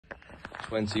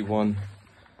21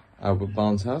 Albert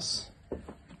Barnes house.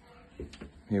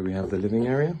 Here we have the living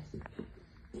area.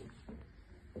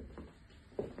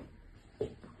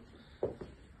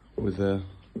 With a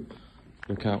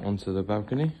lookout onto the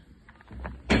balcony.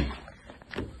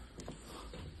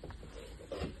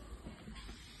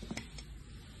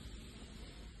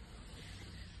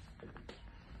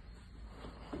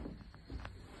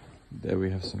 There we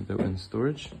have some built-in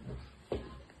storage.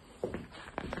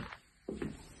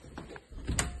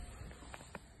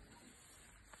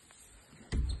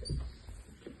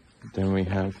 Then we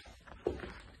have a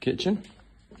kitchen,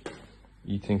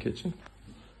 eating kitchen.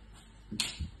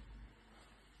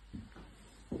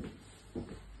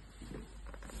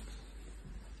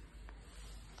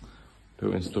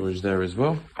 Built-in storage there as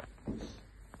well.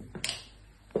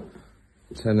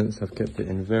 Tenants have kept it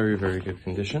in very, very good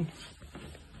condition.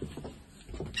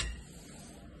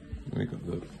 We got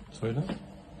the toilet,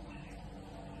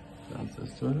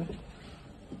 downstairs toilet.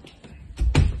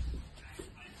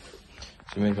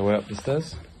 So we make our way up the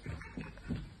stairs.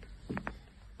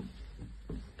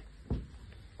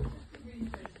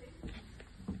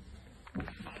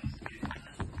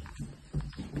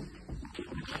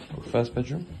 First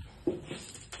bedroom,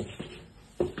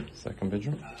 second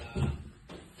bedroom.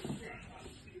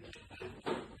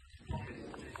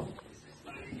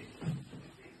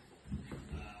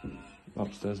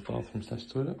 Upstairs bathroom slash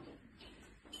toilet.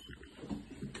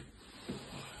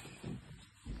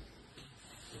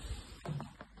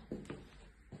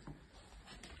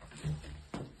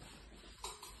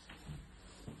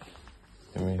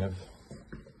 Then we have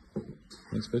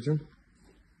next bedroom.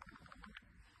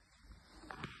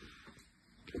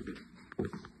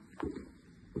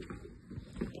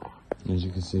 As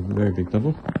you can see, very big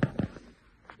double.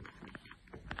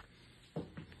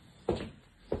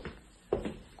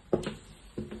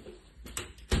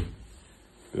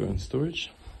 Built-in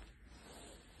storage.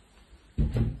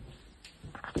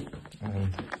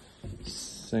 And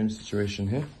same situation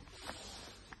here.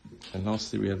 And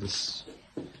lastly, we have this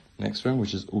next room,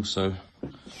 which is also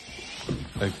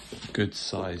a good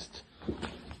sized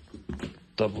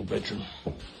double bedroom.